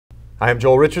Hi, I'm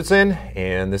Joel Richardson,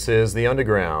 and this is The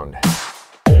Underground.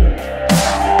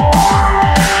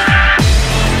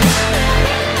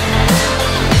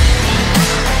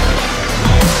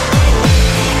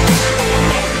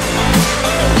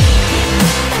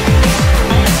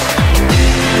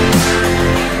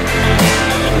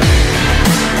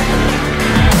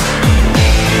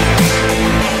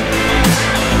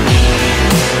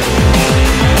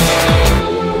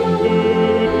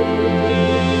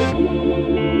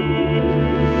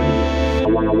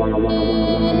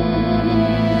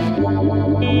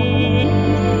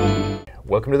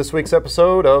 Welcome to this week's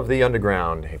episode of The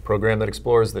Underground, a program that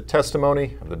explores the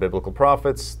testimony of the biblical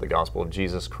prophets, the gospel of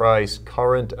Jesus Christ,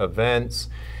 current events,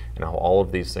 and how all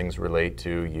of these things relate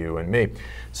to you and me.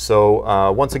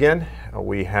 So once again,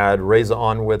 we had Reza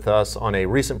on with us on a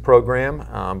recent program,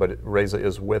 but Reza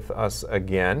is with us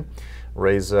again.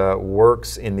 Reza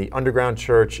works in the underground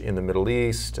church in the Middle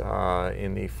East,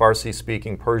 in the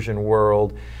Farsi-speaking Persian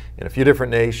world, in a few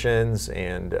different nations,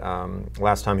 and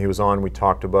last time he was on, we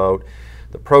talked about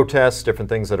the protests, different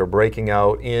things that are breaking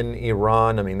out in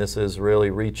Iran. I mean, this is really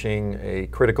reaching a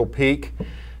critical peak.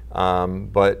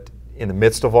 But in the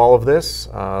midst of all of this,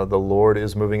 the Lord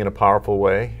is moving in a powerful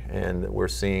way, and we're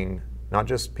seeing not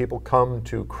just people come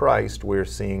to Christ, we're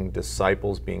seeing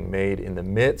disciples being made in the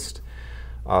midst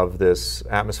of this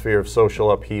atmosphere of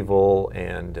social upheaval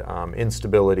and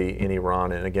instability in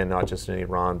Iran. And again, not just in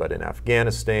Iran, but in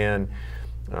Afghanistan,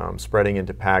 spreading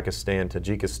into Pakistan,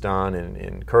 Tajikistan, and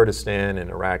in Kurdistan, and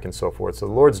Iraq, and so forth. So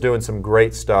the Lord's doing some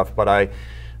great stuff. But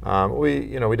we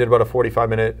did about a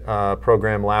 45-minute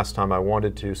program last time. I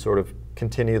wanted to sort of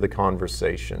continue the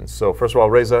conversation. So first of all,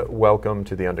 Reza, welcome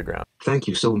to The Underground. Thank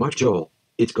you so much, Joel.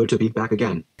 It's good to be back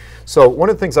again. So one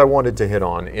of the things I wanted to hit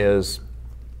on is,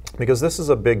 because this is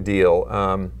a big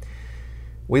deal,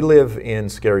 we live in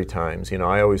scary times.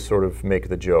 I always sort of make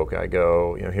the joke. I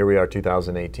go, here we are,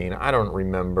 2018. I don't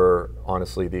remember,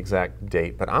 honestly, the exact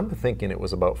date, but I'm thinking it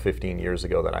was about 15 years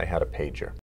ago that I had a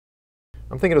pager.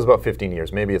 I'm thinking it was about 15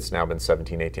 years. Maybe it's now been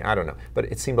 17, 18. I don't know.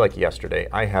 But it seemed like yesterday.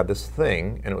 I had this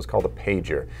thing, and it was called a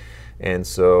pager. And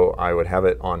so I would have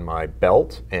it on my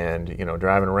belt and,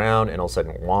 driving around, and all of a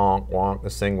sudden, wonk, wonk,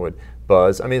 this thing would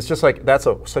buzz. I mean, it's just like, that's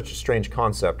such a strange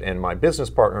concept. And my business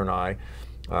partner and I,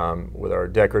 with our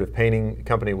decorative painting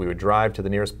company, we would drive to the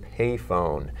nearest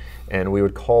payphone and we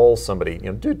would call somebody,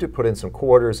 put in some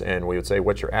quarters, and we would say,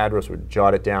 what's your address? We'd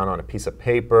jot it down on a piece of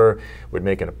paper, would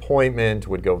make an appointment,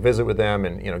 would go visit with them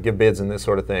and, give bids and this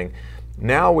sort of thing.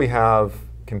 Now we have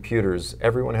computers.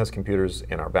 Everyone has computers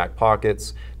in our back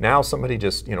pockets. Now somebody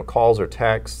just, calls or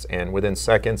texts, and within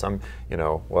seconds, I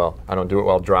don't do it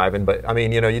while driving, but I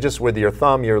mean, you just with your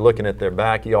thumb, you're looking at their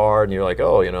backyard and you're like,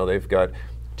 oh, they've got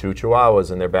 2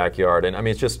 chihuahuas in their backyard. And I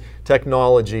mean, it's just,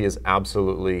 technology is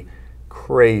absolutely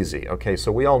crazy. Okay,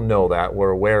 so we all know that,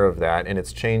 we're aware of that, and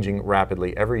it's changing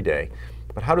rapidly every day.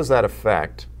 But how does that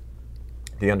affect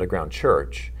the underground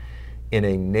church in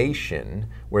a nation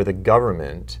where the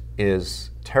government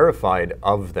is terrified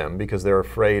of them because they're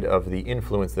afraid of the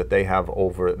influence that they have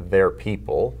over their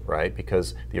people, right?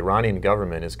 Because the Iranian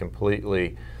government is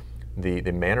completely, the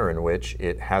manner in which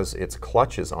it has its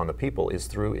clutches on the people is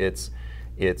through its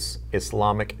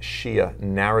Islamic Shia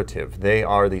narrative. They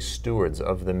are the stewards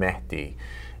of the Mahdi,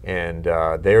 and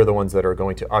they're the ones that are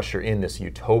going to usher in this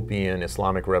utopian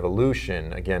Islamic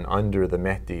revolution, again, under the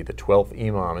Mahdi, the 12th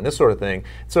Imam, and this sort of thing.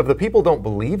 So if the people don't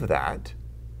believe that,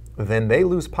 then they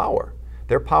lose power.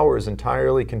 Their power is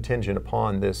entirely contingent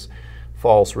upon this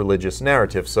false religious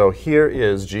narrative. So here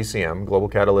is GCM, Global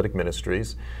Catalytic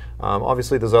Ministries.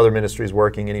 Obviously, there's other ministries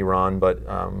working in Iran, but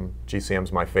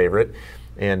GCM's my favorite.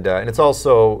 And it's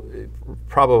also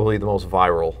probably the most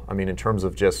viral, I mean, in terms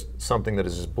of just something that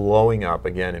is just blowing up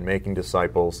again and making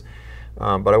disciples.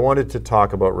 But I wanted to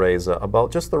talk about Reza,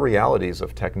 about just the realities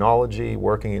of technology,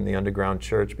 working in the underground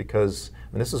church, because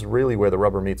this is really where the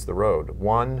rubber meets the road.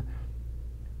 One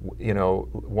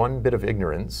bit of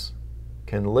ignorance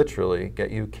can literally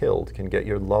get you killed, can get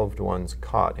your loved ones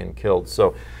caught and killed.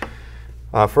 So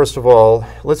first of all,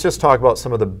 let's just talk about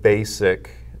some of the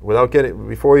basic,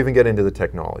 before we even get into the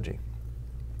technology,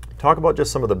 talk about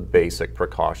just some of the basic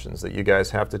precautions that you guys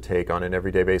have to take on an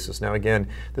everyday basis. Now again,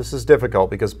 this is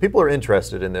difficult because people are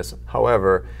interested in this.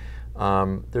 However,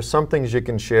 there's some things you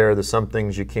can share, there's some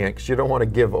things you can't, because you don't want to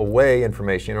give away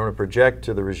information, you don't want to project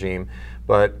to the regime.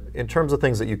 But in terms of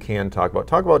things that you can talk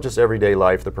about just everyday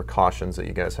life, the precautions that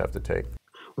you guys have to take.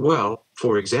 Well,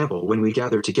 for example, when we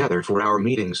gather together for our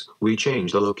meetings, we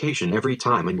change the location every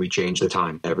time and we change the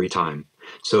time every time.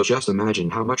 So just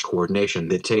imagine how much coordination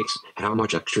that takes, how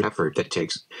much extra effort that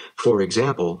takes. For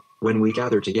example, When we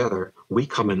gather together, we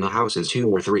come in the houses 2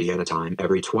 or 3 at a time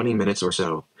every 20 minutes or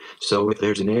so. So if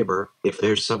there's a neighbor, if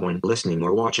there's someone listening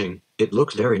or watching, it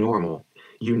looks very normal.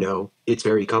 You know, it's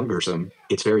very cumbersome,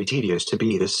 it's very tedious to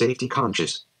be this safety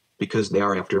conscious. Because they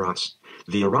are after us.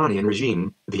 The Iranian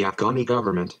regime, the Afghani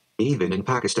government, even in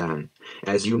Pakistan.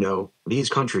 As you know, these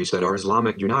countries that are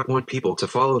Islamic do not want people to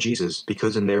follow Jesus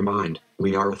because in their mind,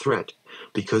 we are a threat.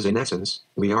 Because in essence,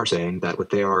 we are saying that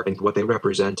what they are and what they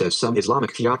represent as some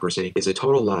Islamic theocracy is a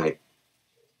total lie.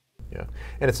 Yeah.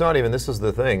 And it's not even, this is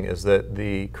the thing, is that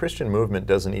the Christian movement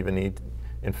doesn't even need,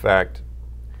 in fact,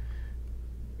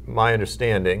 my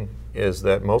understanding is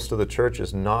that most of the church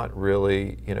is not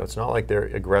really, it's not like they're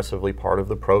aggressively part of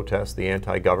the protests, the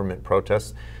anti-government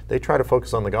protests. They try to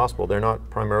focus on the gospel. They're not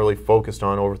primarily focused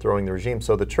on overthrowing the regime.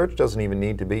 So the church doesn't even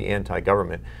need to be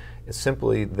anti-government. It's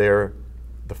simply the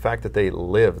fact that they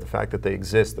live, the fact that they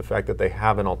exist, the fact that they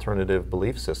have an alternative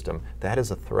belief system, that is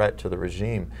a threat to the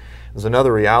regime. There's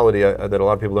another reality that a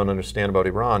lot of people don't understand about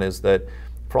Iran is that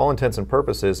for all intents and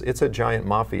purposes, it's a giant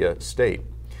mafia state.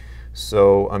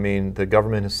 So, I mean, the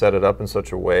government has set it up in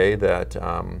such a way that,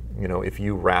 if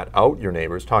you rat out your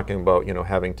neighbors, talking about,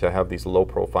 having to have these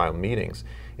low-profile meetings,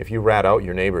 if you rat out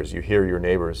your neighbors, you hear your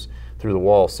neighbors through the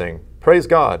wall saying, "Praise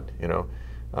God,"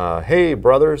 "Hey,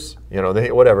 brothers,"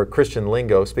 whatever, Christian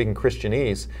lingo, speaking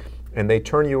Christianese, and they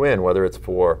turn you in, whether it's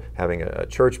for having a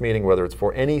church meeting, whether it's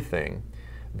for anything,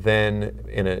 then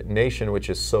in a nation which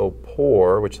is so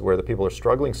poor, where the people are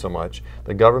struggling so much,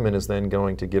 the government is then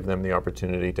going to give them the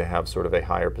opportunity to have sort of a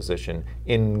higher position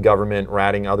in government,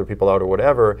 ratting other people out or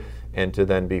whatever, and to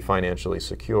then be financially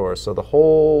secure. So the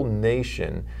whole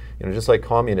nation, just like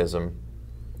communism,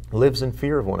 lives in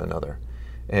fear of one another.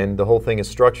 And the whole thing is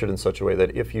structured in such a way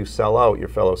that if you sell out your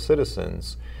fellow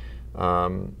citizens,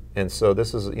 and so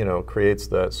this is, creates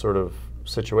that sort of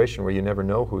situation where you never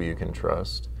know who you can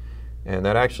trust. And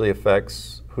that actually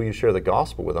affects who you share the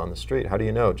gospel with on the street. How do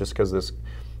you know? Just because this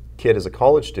kid is a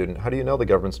college student, how do you know the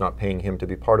government's not paying him to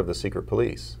be part of the secret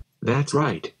police? That's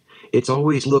right. It's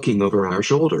always looking over our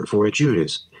shoulder for a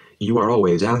Judas. You are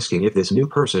always asking if this new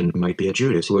person might be a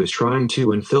Judas who is trying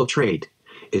to infiltrate.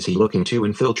 Is he looking to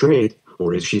infiltrate,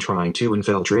 or is she trying to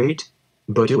infiltrate?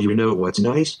 But do you know what's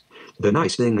nice? The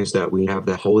nice thing is that we have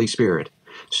the Holy Spirit.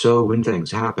 So when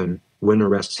things happen, when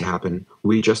arrests happen,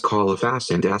 we just call a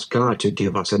fast and ask God to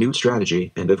give us a new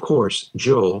strategy. And of course,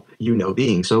 Joel,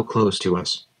 being so close to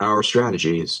us, our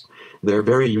strategies, they're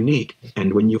very unique.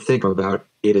 And when you think about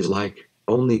it, is like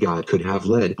only God could have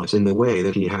led us in the way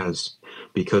that he has.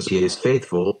 Because he is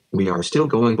faithful, we are still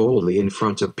going boldly in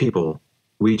front of people.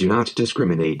 We do not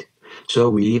discriminate. So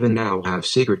we even now have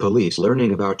secret police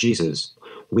learning about Jesus.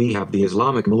 We have the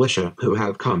Islamic militia who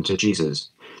have come to Jesus.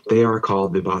 They are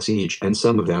called the Basij, and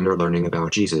some of them are learning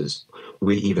about Jesus.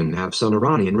 We even have some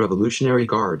Iranian Revolutionary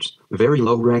Guards, very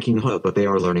low-ranking but they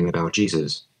are learning about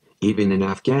Jesus. Even in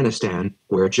Afghanistan,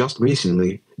 where just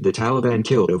recently, the Taliban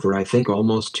killed over I think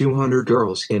almost 200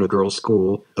 girls in a girls'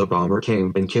 school, a bomber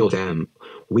came and killed them.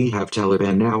 We have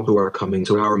Taliban now who are coming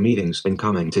to our meetings and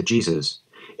coming to Jesus.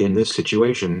 In this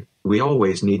situation, we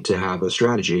always need to have a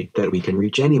strategy that we can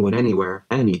reach anyone anywhere,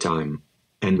 anytime.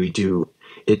 And we do.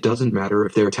 It doesn't matter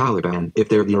if they're Taliban, if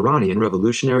they're the Iranian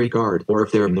Revolutionary Guard, or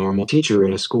if they're a normal teacher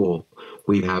in a school.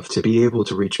 We have to be able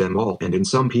to reach them all, and in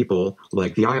some people,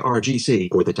 like the IRGC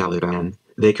or the Taliban,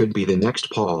 they could be the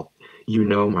next Paul.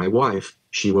 My wife,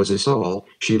 she was a Saul,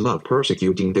 she loved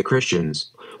persecuting the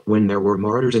Christians. When there were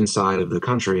martyrs inside of the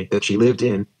country that she lived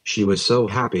in, she was so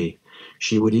happy.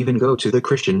 She would even go to the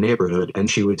Christian neighborhood and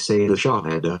she would say the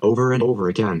Shahada over and over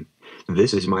again.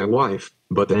 This is my wife,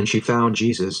 but then she found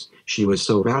Jesus. She was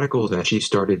so radical that she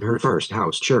started her first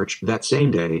house church that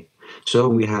same day. So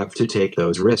we have to take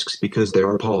those risks because there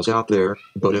are Pauls out there,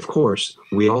 but of course,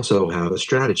 we also have a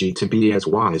strategy to be as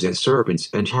wise as serpents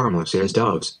and harmless as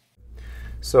doves.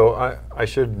 So I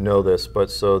should know this,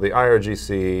 but so the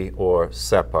IRGC or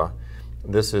SEPA,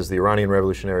 this is the Iranian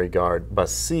Revolutionary Guard,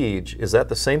 Basij, is that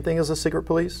the same thing as the secret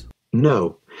police?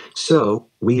 No. So,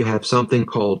 we have something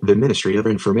called the Ministry of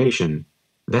Information.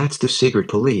 That's the secret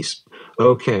police.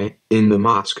 Okay, in the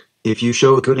mosque, if you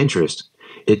show good interest,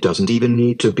 it doesn't even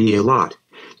need to be a lot.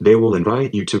 They will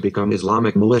invite you to become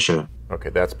Islamic militia. Okay,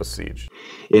 that's Basij.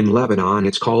 In Lebanon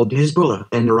it's called Hezbollah,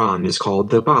 and Iran is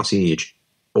called the Basij.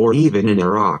 Or even in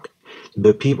Iraq,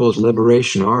 the People's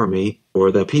Liberation Army,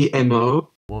 or the PMO.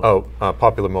 Oh,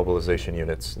 Popular Mobilization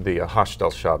Units, the Hashd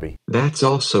al-Shabi. That's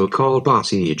also called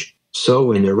Basij.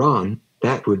 So in Iran,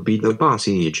 that would be the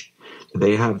Basij.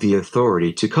 They have the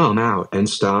authority to come out and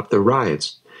stop the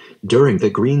riots. During the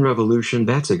Green Revolution,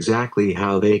 that's exactly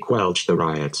how they quelled the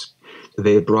riots.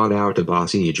 They brought out a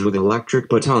boss siege with electric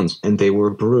batons and they were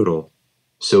brutal.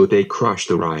 So they crushed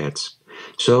the riots.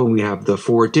 So we have the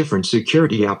 4 different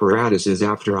security apparatuses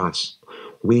after us.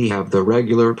 We have the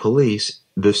regular police,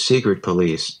 the secret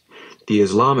police, the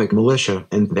Islamic militia,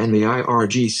 and then the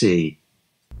IRGC.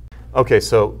 Okay,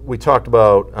 so we talked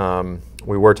about,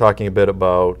 we were talking a bit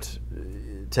about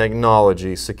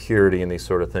technology, security, and these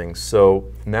sort of things.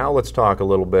 So now let's talk a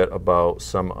little bit about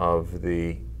some of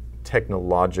the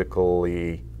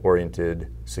technologically oriented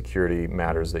security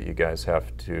matters that you guys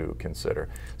have to consider.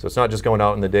 So it's not just going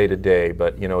out in the day-to-day,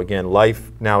 but again,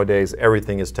 life nowadays,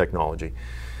 everything is technology.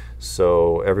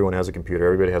 So everyone has a computer,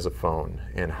 everybody has a phone,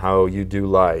 and how you do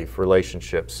life,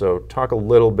 relationships. So talk a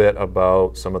little bit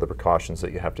about some of the precautions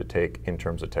that you have to take in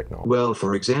terms of technology. Well,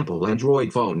 for example,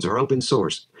 Android phones are open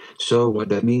source. So what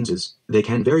that means is, they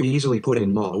can very easily put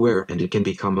in malware and it can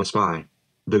become a spy.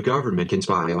 The government can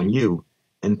spy on you.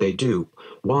 And they do.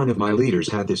 One of my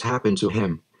leaders had this happen to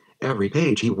him. Every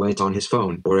page he went on his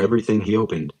phone, or everything he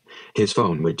opened, his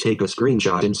phone would take a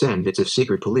screenshot and send it to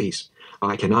secret police.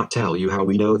 I cannot tell you how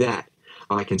we know that.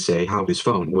 I can say how his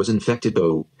phone was infected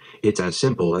though. It's as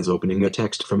simple as opening a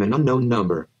text from an unknown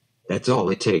number. That's all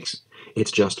it takes.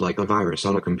 It's just like a virus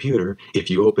on a computer if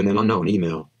you open an unknown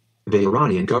email. The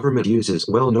Iranian government uses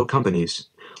well-known companies,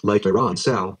 like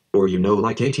Cell, or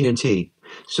like AT&T.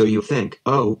 So you think,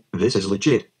 oh, this is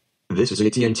legit. This is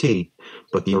AT&T.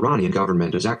 But the Iranian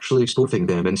government is actually spoofing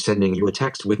them and sending you a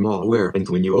text with malware, and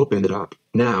when you open it up,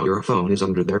 now your phone is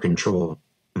under their control.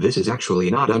 This is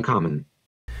actually not uncommon.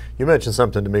 You mentioned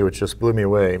something to me which just blew me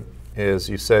away, is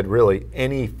you said really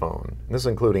any phone, and this is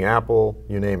including Apple,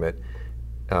 you name it,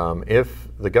 if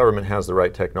the government has the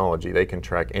right technology, they can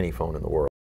track any phone in the world.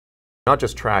 Not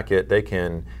just track it, they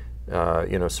can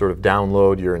sort of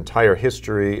download your entire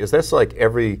history. Is this like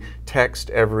every text,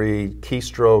 every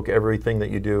keystroke, everything that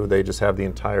you do, they just have the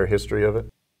entire history of it?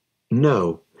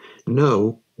 No,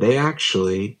 they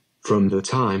actually, from the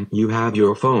time you have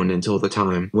your phone until the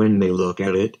time when they look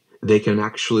at it, they can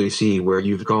actually see where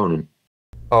you've gone.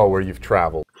 Oh, where you've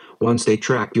traveled. Once they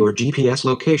track your GPS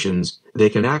locations, they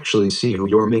can actually see who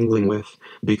you're mingling with,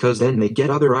 because then they get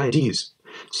other IDs.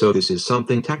 So this is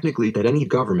something technically that any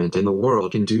government in the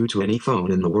world can do to any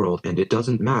phone in the world, and it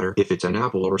doesn't matter if it's an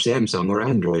Apple or Samsung or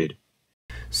Android.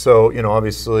 So,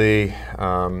 obviously,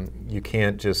 you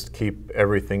can't just keep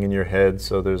everything in your head,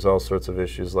 so there's all sorts of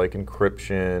issues like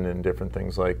encryption and different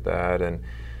things like that. And,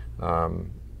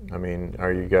 I mean,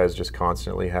 are you guys just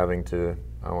constantly having to,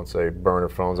 I won't say burner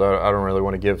phones, I don't really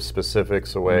want to give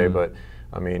specifics away, but,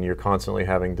 I mean, you're constantly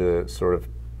having to sort of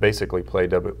basically play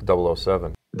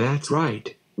 007. That's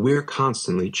right. We're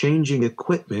constantly changing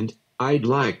equipment. I'd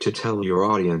like to tell your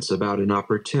audience about an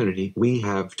opportunity we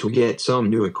have to get some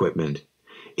new equipment.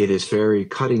 It is very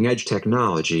cutting-edge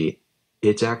technology.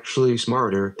 It's actually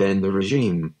smarter than the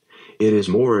regime. It is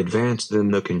more advanced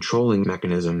than the controlling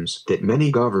mechanisms that many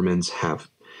governments have.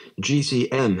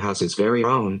 GCM has its very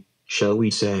own, shall we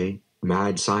say,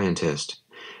 mad scientist.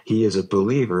 He is a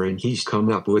believer and he's come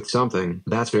up with something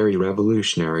that's very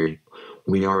revolutionary.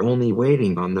 We are only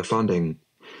waiting on the funding.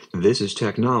 This is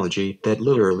technology that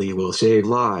literally will save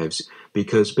lives,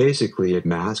 because basically it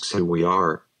masks who we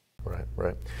are.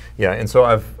 Right. Yeah, and so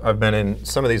I've been in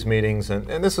some of these meetings,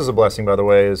 and this is a blessing, by the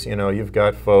way, is, you've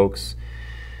got folks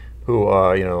who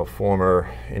are, former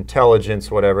intelligence,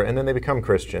 whatever, and then they become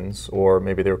Christians, or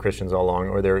maybe they were Christians all along,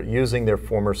 or they're using their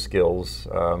former skills,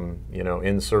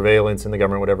 in surveillance, in the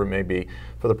government, whatever it may be,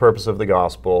 for the purpose of the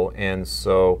gospel. And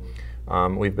so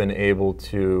we've been able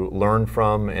to learn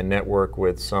from and network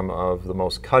with some of the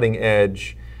most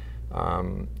cutting-edge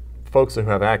folks who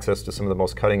have access to some of the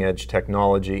most cutting-edge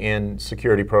technology and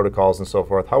security protocols and so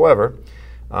forth. However,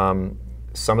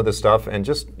 some of the stuff, and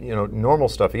just normal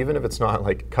stuff, even if it's not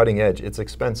like cutting edge, it's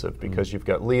expensive, because you've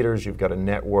got leaders, you've got a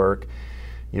network,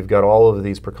 you've got all of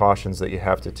these precautions that you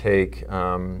have to take.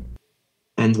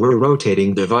 And we're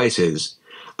rotating devices.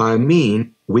 I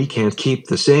mean, we can't keep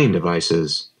the same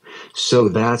devices. So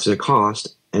that's a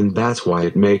cost, and that's why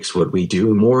it makes what we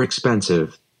do more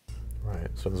expensive. Right.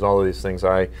 So there's all of these things.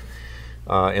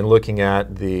 In looking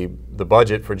at the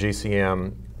budget for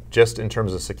GCM, just in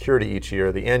terms of security each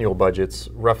year, the annual budget's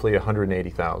roughly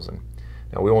 $180,000.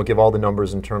 Now, we won't give all the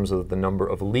numbers in terms of the number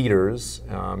of leaders,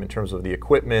 in terms of the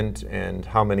equipment and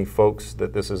how many folks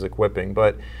that this is equipping,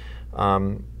 but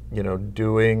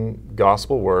doing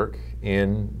gospel work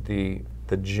in the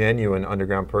genuine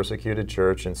underground persecuted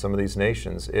church in some of these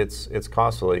nations, it's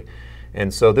costly.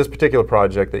 And so this particular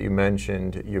project that you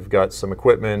mentioned, you've got some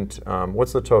equipment.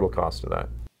 What's the total cost of that?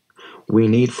 We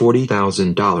need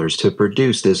 $40,000 to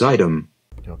produce this item.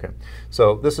 Okay,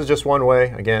 so this is just one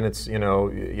way. Again, it's,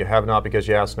 you have not because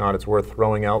you ask not. It's worth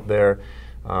throwing out there.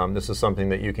 This is something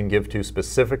that you can give to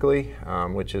specifically,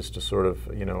 which is to sort of,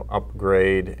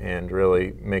 upgrade and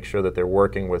really make sure that they're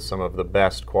working with some of the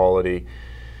best quality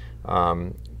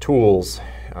tools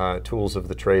of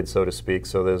the trade, so to speak.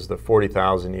 So there's the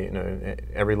 40,000,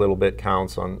 every little bit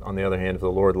counts. On the other hand, if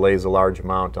the Lord lays a large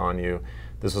amount on you,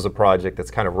 this is a project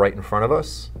that's kind of right in front of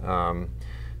us.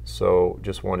 So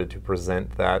just wanted to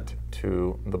present that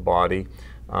to the body.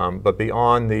 But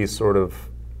beyond these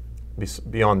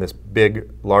beyond this big,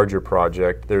 larger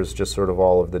project, there's just sort of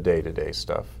all of the day-to-day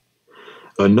stuff.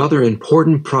 Another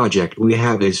important project we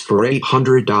have is for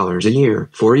 $800 a year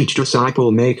for each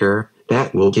disciple maker.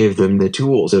 That will give them the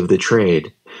tools of the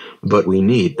trade. But we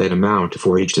need that amount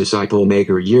for each disciple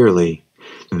maker yearly.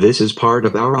 This is part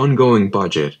of our ongoing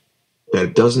budget.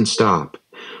 That doesn't stop.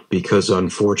 Because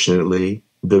unfortunately,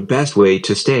 the best way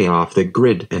to stay off the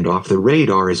grid and off the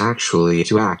radar is actually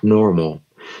to act normal.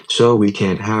 So we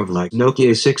can't have like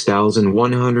Nokia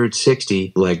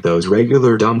 6160 like those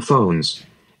regular dumb phones.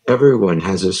 Everyone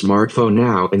has a smartphone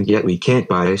now, and yet we can't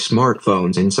buy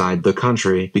smartphones inside the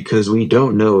country because we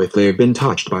don't know if they've been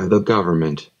touched by the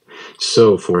government.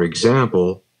 So for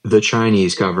example, the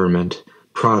Chinese government,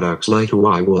 products like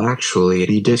Huawei will actually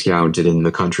be discounted in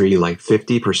the country like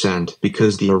 50%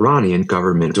 because the Iranian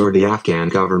government or the Afghan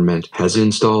government has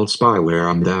installed spyware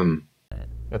on them.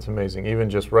 That's amazing. Even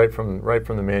just right from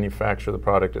the manufacturer of the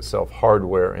product itself,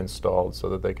 hardware installed so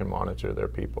that they can monitor their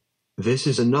people. This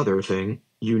is another thing,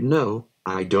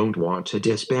 I don't want to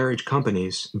disparage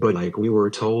companies, but like we were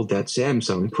told that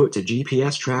Samsung put a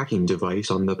GPS tracking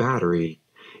device on the battery.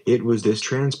 It was this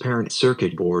transparent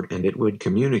circuit board and it would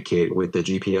communicate with the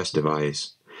GPS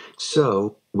device.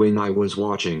 So, when I was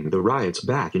watching the riots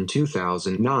back in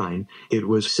 2009, it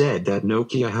was said that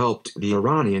Nokia helped the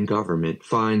Iranian government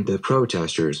find the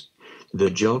protesters. The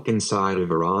joke inside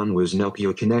of Iran was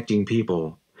Nokia connecting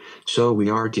people. So we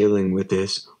are dealing with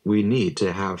this. We need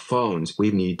to have phones,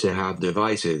 we need to have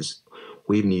devices,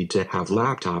 we need to have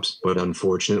laptops, but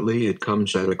unfortunately it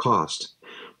comes at a cost.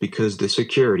 Because the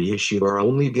security issues are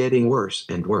only getting worse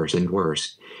and worse and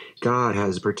worse. God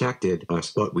has protected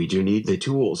us, but we do need the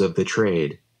tools of the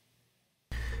trade.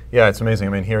 Yeah, it's amazing.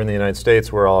 I mean, here in the United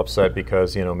States, we're all upset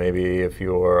because, maybe if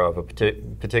you're of a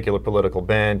particular political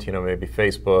bent, maybe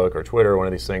Facebook or Twitter, one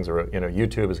of these things, or,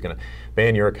 YouTube is going to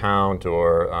ban your account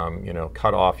or,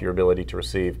 cut off your ability to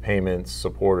receive payments,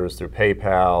 supporters through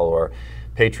PayPal or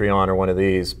Patreon or one of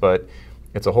these. But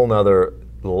it's a whole nother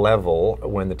level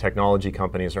when the technology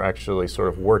companies are actually sort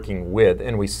of working with,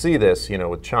 and we see this,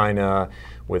 with China,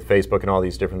 with Facebook and all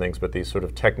these different things, but these sort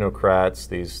of technocrats,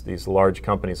 these large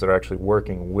companies that are actually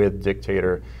working with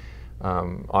dictator,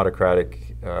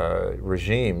 autocratic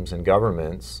regimes and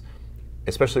governments,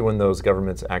 especially when those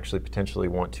governments actually potentially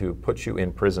want to put you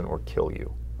in prison or kill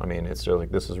you. I mean, it's just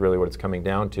like, this is really what it's coming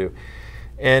down to.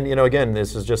 And, again,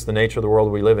 this is just the nature of the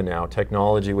world we live in now.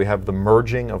 Technology, we have the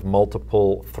merging of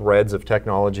multiple threads of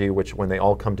technology, which when they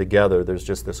all come together, there's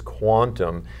just this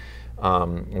quantum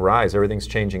rise. Everything's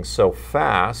changing so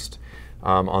fast.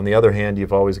 On the other hand,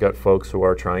 you've always got folks who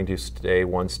are trying to stay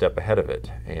one step ahead of it.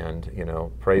 And,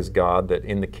 praise God that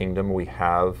in the kingdom we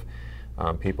have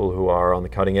people who are on the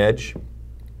cutting edge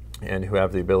and who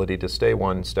have the ability to stay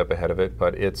one step ahead of it.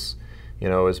 But it's,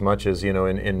 as much as,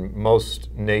 in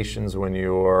most nations when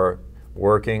you're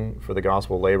working for the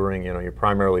gospel, laboring, you're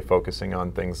primarily focusing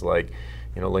on things like,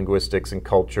 linguistics and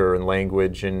culture and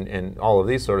language and all of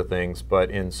these sort of things. But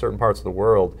in certain parts of the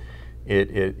world, and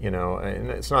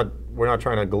it's not, we're not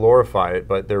trying to glorify it,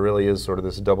 but there really is sort of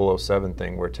this 007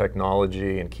 thing where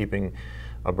technology and keeping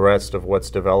abreast of what's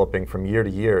developing from year to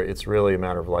year, it's really a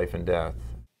matter of life and death.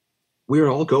 We're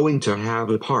all going to have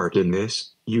a part in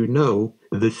this,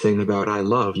 The thing about I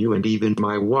love you, and even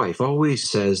my wife always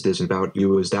says this about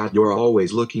you, is that you're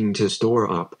always looking to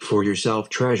store up for yourself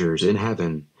treasures in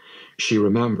heaven. She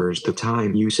remembers the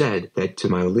time you said that to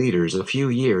my leaders a few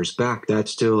years back. That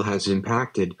still has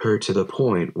impacted her to the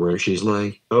point where she's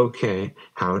like, okay,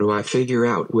 how do I figure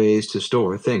out ways to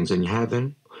store things in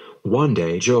heaven? One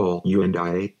day, Joel, you and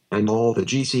I, and all the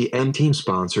GCM team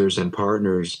sponsors and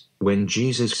partners, when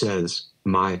Jesus says,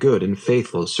 "My good and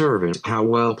faithful servant, how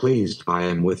well pleased I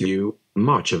am with you,"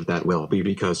 much of that will be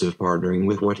because of partnering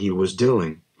with what he was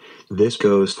doing. This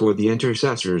goes for the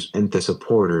intercessors and the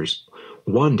supporters.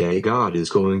 One day God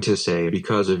is going to say,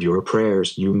 because of your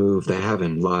prayers, you moved the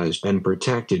heavens and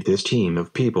protected this team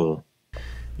of people.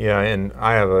 Yeah, and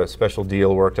I have a special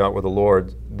deal worked out with the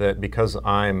Lord that because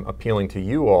I'm appealing to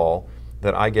you all,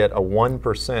 that I get a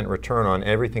 1% return on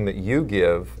everything that you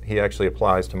give. He actually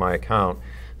applies to my account.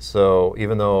 So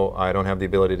even though I don't have the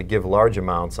ability to give large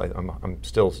amounts, I'm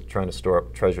still trying to store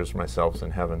up treasures for myself in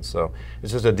heaven. So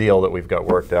it's just a deal that we've got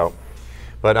worked out.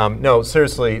 But no,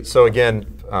 seriously, so again,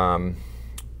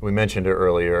 we mentioned it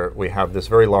earlier, we have this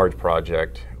very large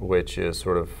project, which is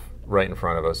sort of right in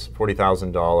front of us,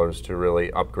 $40,000 to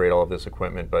really upgrade all of this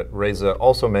equipment. But Reza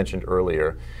also mentioned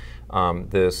earlier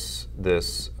this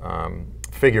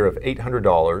figure of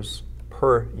 $800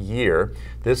 per year.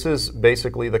 This is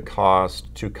basically the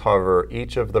cost to cover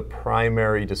each of the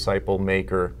primary disciple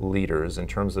maker leaders in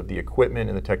terms of the equipment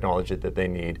and the technology that they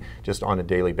need just on a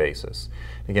daily basis.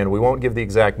 Again, we won't give the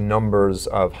exact numbers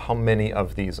of how many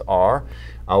of these are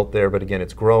out there, but again,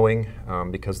 it's growing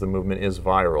because the movement is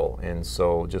viral. And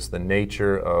so just the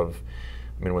nature of,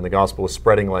 I mean, when the gospel is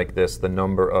spreading like this, the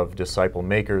number of disciple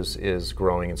makers is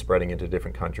growing and spreading into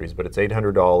different countries. But it's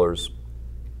 $800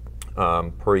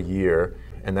 per year,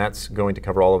 and that's going to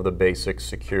cover all of the basic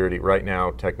security right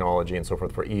now, technology and so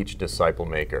forth for each disciple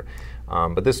maker.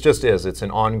 But this just is, it's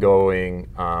an ongoing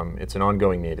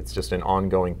need. It's just an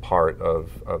ongoing part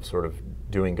of sort of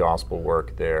doing gospel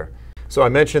work there. So I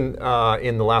mentioned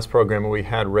in the last program we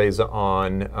had Reza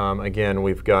on, again,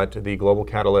 we've got the Global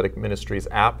Catalytic Ministries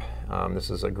app. This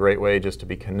is a great way just to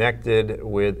be connected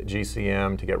with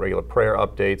GCM, to get regular prayer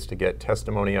updates, to get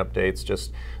testimony updates,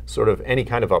 just sort of any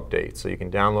kind of updates. So you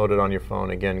can download it on your phone.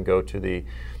 Again, go to the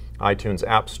iTunes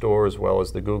App Store as well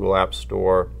as the Google App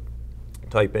Store.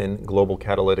 Type in Global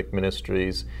Catalytic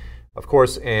Ministries. Of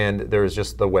course, and there's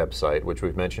just the website, which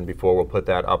we've mentioned before. We'll put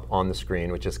that up on the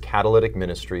screen, which is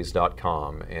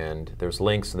catalyticministries.com. And there's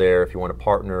links there if you want to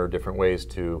partner, different ways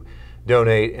to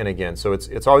donate. And again, so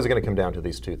it's always going to come down to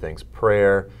these two things,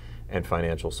 prayer and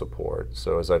financial support.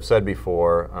 So as I've said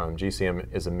before, GCM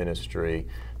is a ministry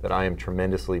that I am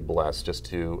tremendously blessed just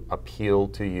to appeal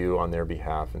to you on their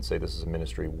behalf and say this is a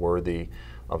ministry worthy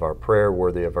of our prayer,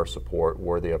 worthy of our support,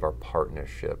 worthy of our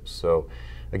partnership. So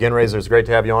again, Reza, it's great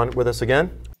to have you on with us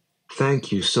again.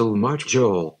 Thank you so much,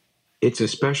 Joel. It's a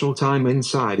special time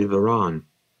inside of Iran.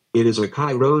 It is a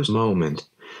Kairos moment.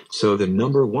 So the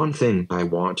number one thing I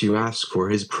want to ask for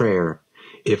is prayer.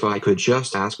 If I could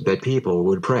just ask that people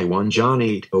would pray 1 John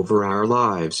 8 over our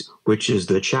lives, which is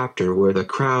the chapter where the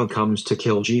crowd comes to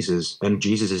kill Jesus and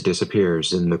Jesus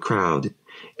disappears in the crowd.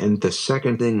 And the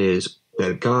second thing is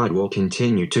that God will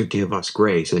continue to give us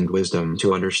grace and wisdom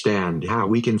to understand how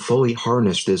we can fully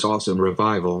harness this awesome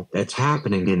revival that's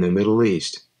happening in the Middle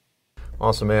East.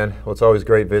 Awesome, man. Well, it's always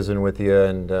great visiting with you,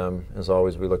 and as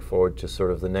always, we look forward to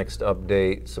sort of the next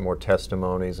update, some more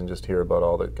testimonies, and just hear about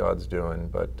all that God's doing.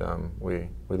 But we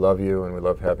love you, and we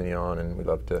love having you on, and we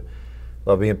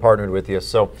love being partnered with you.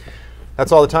 So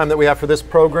that's all the time that we have for this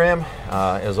program.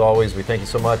 As always, we thank you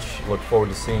so much. Look forward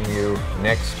to seeing you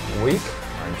next week.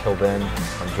 Until then,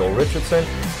 I'm Joel Richardson,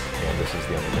 and this is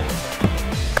The Underground.